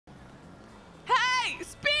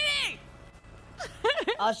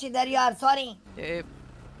Oh shit, there you are, sorry. Hey.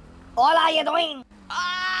 Hola, how you doing?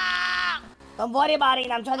 Ah! Don't worry about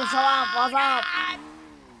it, I'm trying to show up. What's up?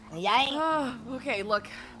 Yeah? Oh, okay, look.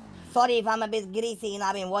 Sorry if I'm a bit greasy, you know,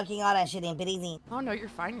 I've been working out and shit in prison. Oh no, you're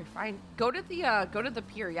fine, you're fine. Go to the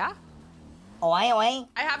pier, yeah? Oh, I.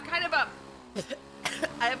 I have kind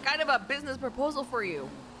of a business proposal for you.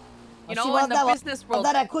 You know, what's in the that? business world.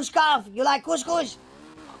 Was that a kushkaf? You like kush kush?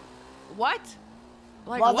 What?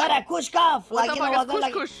 Like was what? that a kushkaf? What Like, the you know, fuck was is that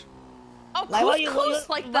like... couscous? Oh, Like, what you couscous,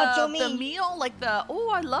 like what you the mean? meal, like the, oh,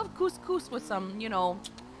 I love couscous with some, you know,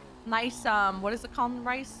 nice, what is it called,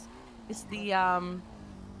 rice? It's the,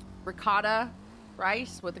 ricotta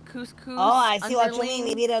rice with the couscous. Oh, I see what you underling.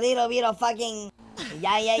 mean. We did a little bit of fucking...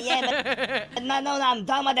 Yeah. But no, I'm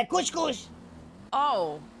talking about the kush kush.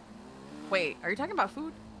 Oh. Wait, are you talking about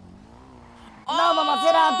food? No,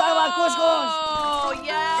 mamacita, I'm talking about couscous. Oh,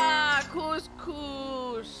 yeah, couscous.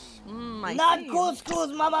 I Not see.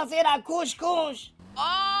 couscous, mamacita, couscous.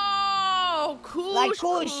 Oh, couscous.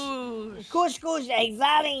 Like couscous,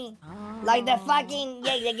 exactly. Oh. Like the fucking,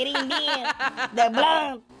 the green bean, the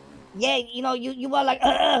blonde. Yeah, you know, you were like, so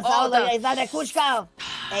I was like, is that a couscous?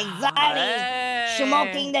 Exactly. Hey.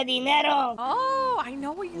 Smoking the dinero. Oh, I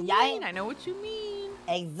know what you mean. I know what you mean.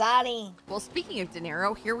 Exactly. Well, speaking of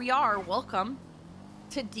dinero, here we are. Welcome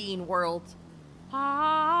to Dean World.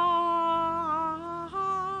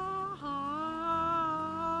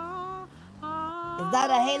 Is that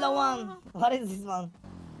a Halo one? What is this one?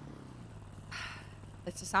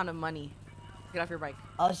 It's the sound of money. Get off your bike.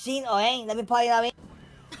 Oh, shit. Oh, hey, let me put it out.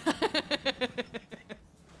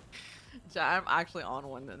 I'm actually on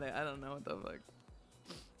one today. I don't know what the fuck.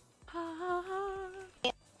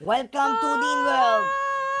 Welcome to Dean World.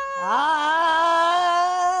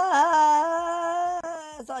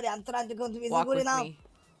 Sorry, I'm trying to go to Walk with now. me.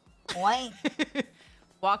 Why?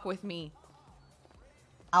 Walk with me.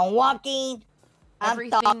 I'm walking.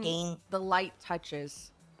 Everything I'm talking. the light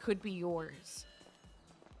touches could be yours.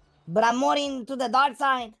 But I'm more into the dark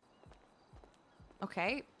side.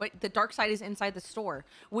 Okay, but the dark side is inside the store,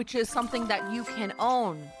 which is something that you can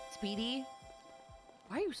own, Speedy.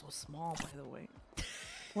 Why are you so small, by the way?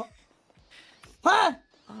 What? Huh?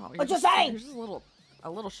 Oh, What you saying? You're just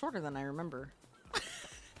a little shorter than I remember.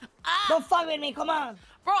 Don't fuck with me, come on.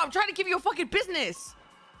 Bro, I'm trying to give you a fucking business.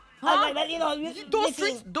 Huh? But, you know,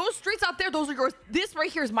 those streets out there, those are yours. This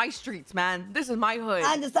right here is my streets, man. This is my hood.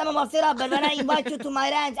 I understand about it up, but when I invite you to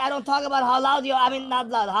my ranch, I don't talk about how loud you are. I mean, not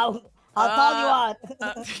loud, how tall you are.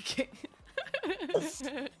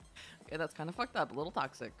 Yeah, that's kind of fucked up. A little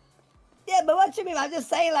toxic. Yeah, but what you mean? I'm just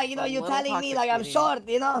saying, like, you know, you're telling me, like, I'm short,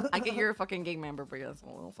 you know? I get you're a fucking gang member, but yeah, that's a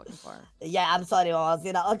little fucking far. Yeah, I'm sorry, Mama.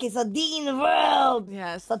 Okay, so Dean World.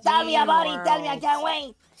 Yes. So tell me about it. Tell me, I can't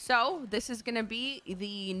wait. So this is gonna be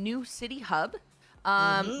the new city hub.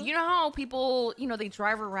 You know how people, you know, they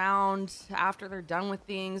drive around after they're done with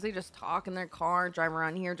things. They just talk in their car, drive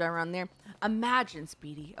around here, drive around there. Imagine,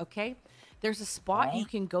 Speedy, okay? There's a spot you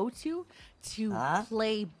can go to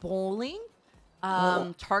play bowling.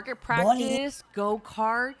 Target practice,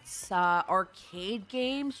 go-karts, arcade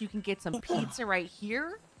games. You can get some pizza right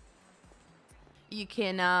here. You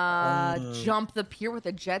can jump the pier with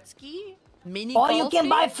a jet ski. Mini or you can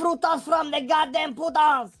buy Fruitos from the goddamn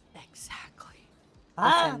Putos. Exactly.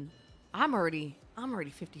 Huh? Listen, I'm already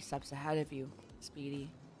 50 steps ahead of you, Speedy.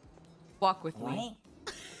 Walk with me.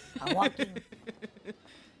 I'm walking.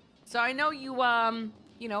 So I know you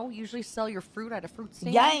you know, usually sell your fruit at a fruit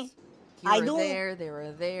stand. Yeah. I do. They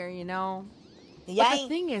were there, you know. Yeah. But the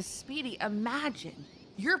thing is, Speedy, imagine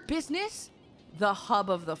your business, the hub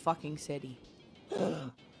of the fucking city.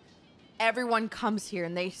 Everyone comes here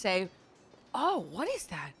and they say, "Oh, what is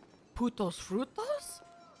that? Putos Frutos?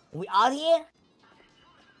 We out here?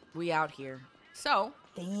 We out here." So,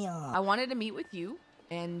 damn. I wanted to meet with you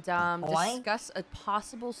and discuss a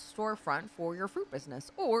possible storefront for your fruit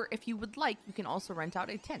business. Or if you would like, you can also rent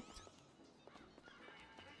out a tent.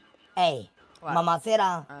 Hey, what?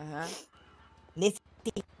 Mamacita. Listen.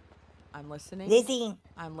 I'm listening. Listen.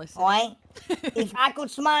 I'm listening. Alright? If I could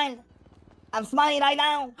smile, I'm smiling right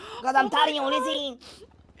now. Because I'm telling you, listen.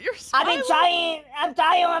 You're smiling. I'm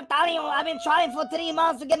telling you, I've been trying for 3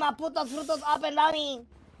 months to get my Putos Frutos up and running.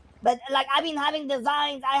 But, like, I've been having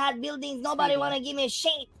designs, I had buildings, nobody want to give me a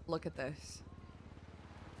shit. Look at this.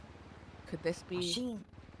 Could this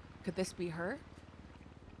be her?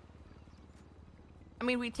 I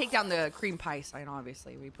mean, we take down the cream pie sign,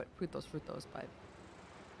 obviously. We put Putos Frutos, but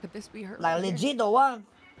could this be her? Like, legit the one.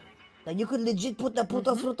 Like, you could legit put the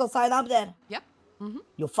Putos Frutos sign up there. Yep.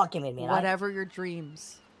 You're fucking with me, right? Whatever your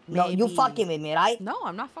dreams. No, you Maybe. fucking with me, right? No,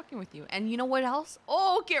 I'm not fucking with you. And you know what else?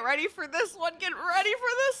 Oh, get ready for this one. Get ready for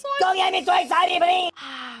this one. Don't get me too excited, please.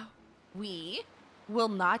 We will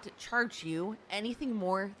not charge you anything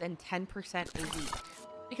more than 10% a week.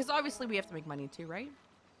 Because obviously we have to make money too, right?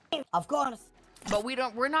 Of course. But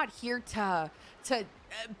we're not here to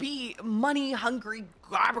be money hungry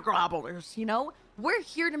gobblers, you know? We're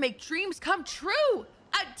here to make dreams come true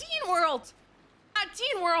at Dean World. At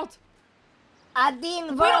Dean World. At Dean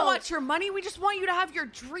World. We don't want your money. We just want you to have your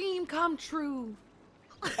dream come true.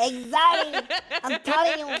 Exactly. I'm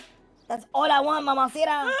telling you. That's all I want,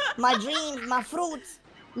 mamacita. My dreams, my fruits.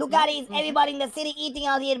 Look at it. Everybody in the city eating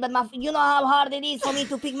out here, but you know how hard it is for me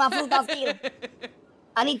to pick my fruit out here.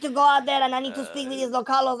 I need to go out there and I need to speak with these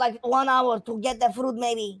localos like 1 hour to get the fruit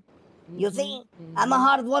maybe. You see? I'm a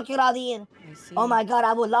hard worker out here. I see. Oh my God,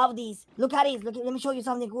 I would love this. Look at it. Look, let me show you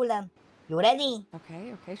something cool then. You ready?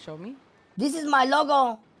 Okay, show me. This is my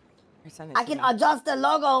logo. Send it I to can me. adjust the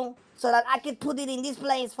logo so that I can put it in this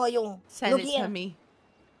place for you. Send Look it here. to me.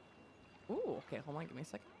 Ooh, okay, hold on, give me a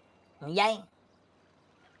second. Yeah.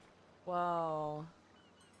 Whoa.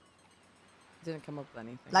 Didn't come up with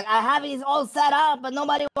anything. Like I have it all set up, but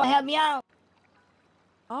nobody will help me out.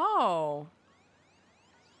 Oh.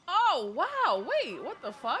 Oh, wow. Wait, what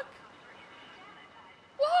the fuck?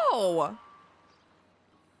 Whoa.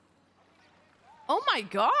 Oh my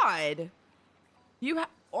God.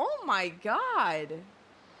 Oh my God.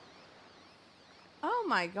 Oh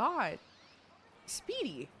my God.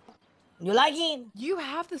 Speedy. You like it? You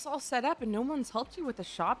have this all set up and no one's helped you with the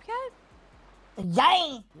shop yet?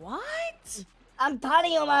 Yeah. What? I'm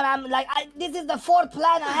telling you, man. I'm like, this is the 4th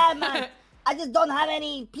plan I have, man. I just don't have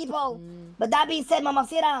any people. But that being said,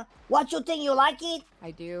 mamacita, what you think? You like it?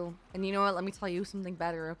 I do. And you know what? Let me tell you something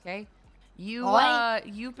better, okay? Alright.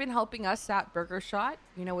 You've been helping us at Burger Shot,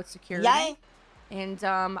 you know, with security. Yeah. And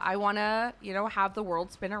I want to, you know, have the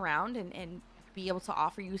world spin around and be able to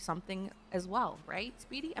offer you something as well, right,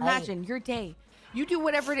 Speedy? Imagine your day. You do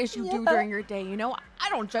whatever it is you do during your day, you know? I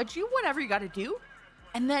don't judge you, whatever you got to do.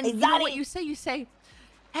 And then you know what you say? You say,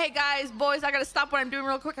 hey, guys, boys, I got to stop what I'm doing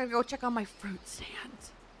real quick. I got to go check on my fruit stand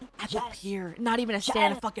at the pier. Not even a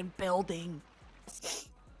stand, a fucking building.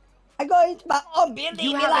 I go into my own building.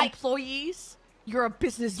 You have employees? You're a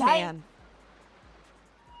businessman.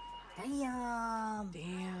 Damn.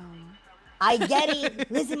 Damn. I get it.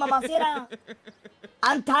 Listen, mamacita.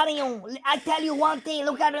 I'm telling you. I tell you one thing.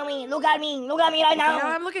 Look at me. Look at me. Look at me right now.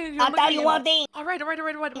 Yeah, I'm looking at you. I tell you one thing. All right.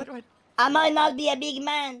 What? I might not be a big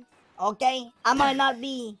man, okay? I might not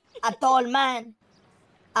be a tall man.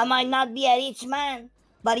 I might not be a rich man.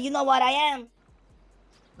 But you know what I am?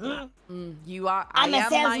 You are. I'm a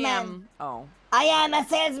salesman. I am. Oh. I am a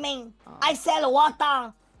salesman. I sell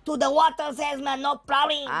water to the water salesman, no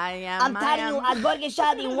problem. I'm telling you, at Burger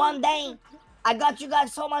Shot in one day, I got you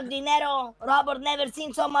guys so much dinero. Robert never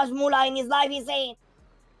seen so much moolah in his life, he said.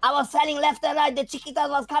 I was selling left and right. The chiquitas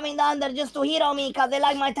was coming down there just to hit on me because they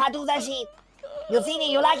like my tattoos and shit. You seen it?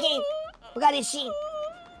 You like it? Look at this shit.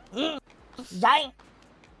 Giant.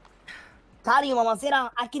 Tell you, mamacita,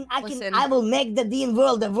 I will make the Dean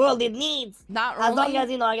world the world it needs. Not as only long as,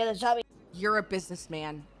 you know, I get a shopping. You're a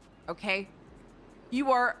businessman, okay?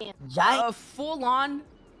 You are Giant. a full-on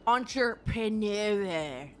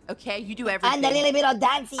entrepreneur, okay? You do everything. And a little bit of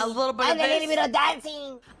dancing. A little bit of this. And a little bit of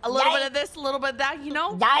dancing. A little bit of this, a little bit of that, you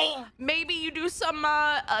know? Giant. Maybe you do some,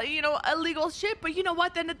 you know, illegal shit, but you know what?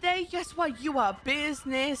 At the end of the day, guess what? You a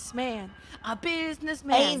businessman. A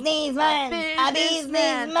businessman. A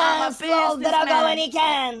businessman. Slow the go when he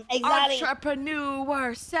can. Exactly.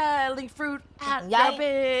 Entrepreneur selling fruit at your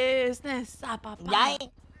business.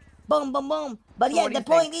 Boom, boom, boom. But yeah, the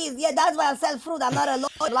point is, that's why I sell fruit. I'm not a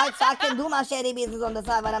lawyer, like, so I can do my shady business on the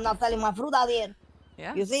side, but I'm not selling my fruit out here.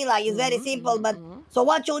 Yeah. You see, like, it's very simple, but so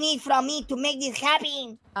what you need from me to make this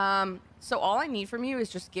happen? So all I need from you is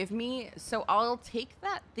just give me, so I'll take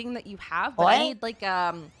that thing that you have, but I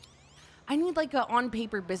need like a on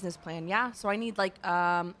paper business plan, yeah? So I need like,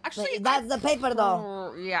 actually. That's the paper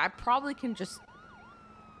though. Yeah, I probably can just,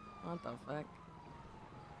 what the fuck?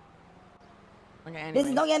 Okay, anyways.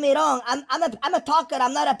 Listen, don't get me wrong. I'm a talker.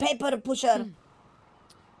 I'm not a paper pusher.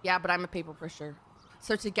 Yeah, but I'm a paper pusher.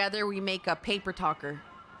 So together we make a paper talker.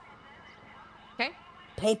 Okay?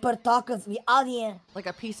 Paper talkers, we out here. Like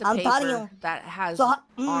a piece of paper that has arms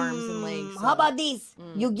and legs. How about this?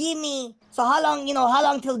 You give me. So how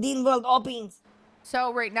long till Dean World opens?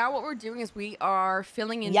 So right now what we're doing is we are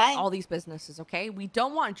filling in all these businesses, okay? We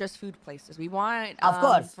don't want just food places. We want of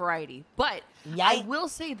course variety. But I will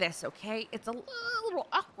say this, okay? It's a little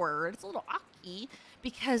awkward. It's a little awky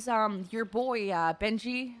because your boy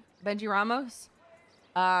Benji Ramos,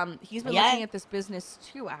 He's been looking at this business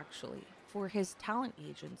too, actually, for his talent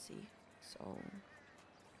agency. So.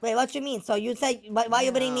 Wait, what you mean? So you said, why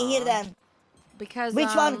you bring me here then? Because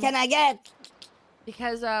which one can I get?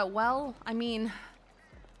 Because well, I mean,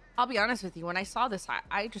 I'll be honest with you. When I saw this,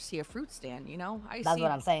 I just see a fruit stand. You know, That's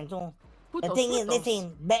what I'm saying too. Putos, the thing is,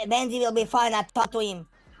 listen, Benji will be fine. I talk to him.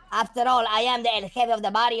 After all, I am the head of the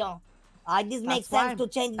barrio. This makes sense to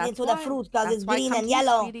change it into the fruit because it's green and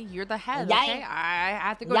yellow. Speedy, you're the head, okay? I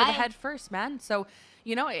have to go to the head first, man. So,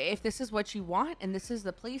 you know, if this is what you want and this is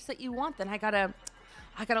the place that you want, then I gotta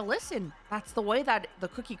listen. That's the way that the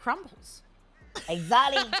cookie crumbles.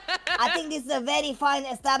 Exactly. I think this is a very fine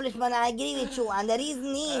establishment. I agree with you. And the reason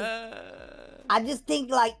is, I just think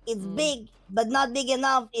like it's big, but not big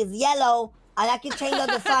enough. It's yellow, and I can change out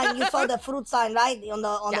the sign. You saw the fruit sign, right, on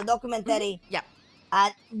the documentary. Yeah.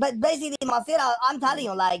 But basically, Masira, I'm telling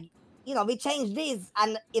you, like, you know, we changed this,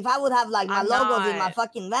 and if I would have like my logos in my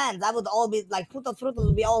fucking vans, I would all be like Fruito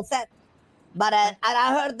would be all set. But and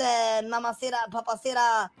I heard Papa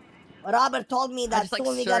Sira, Robert told me that soon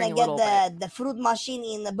we're gonna get the fruit machine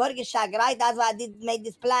in the Burger Shack, right? That's why I did make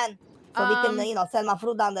this plan, so we can, you know, sell my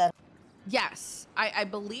fruit down there. Yes, I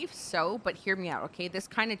believe so, but hear me out, okay? This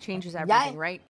kind of changes everything, right?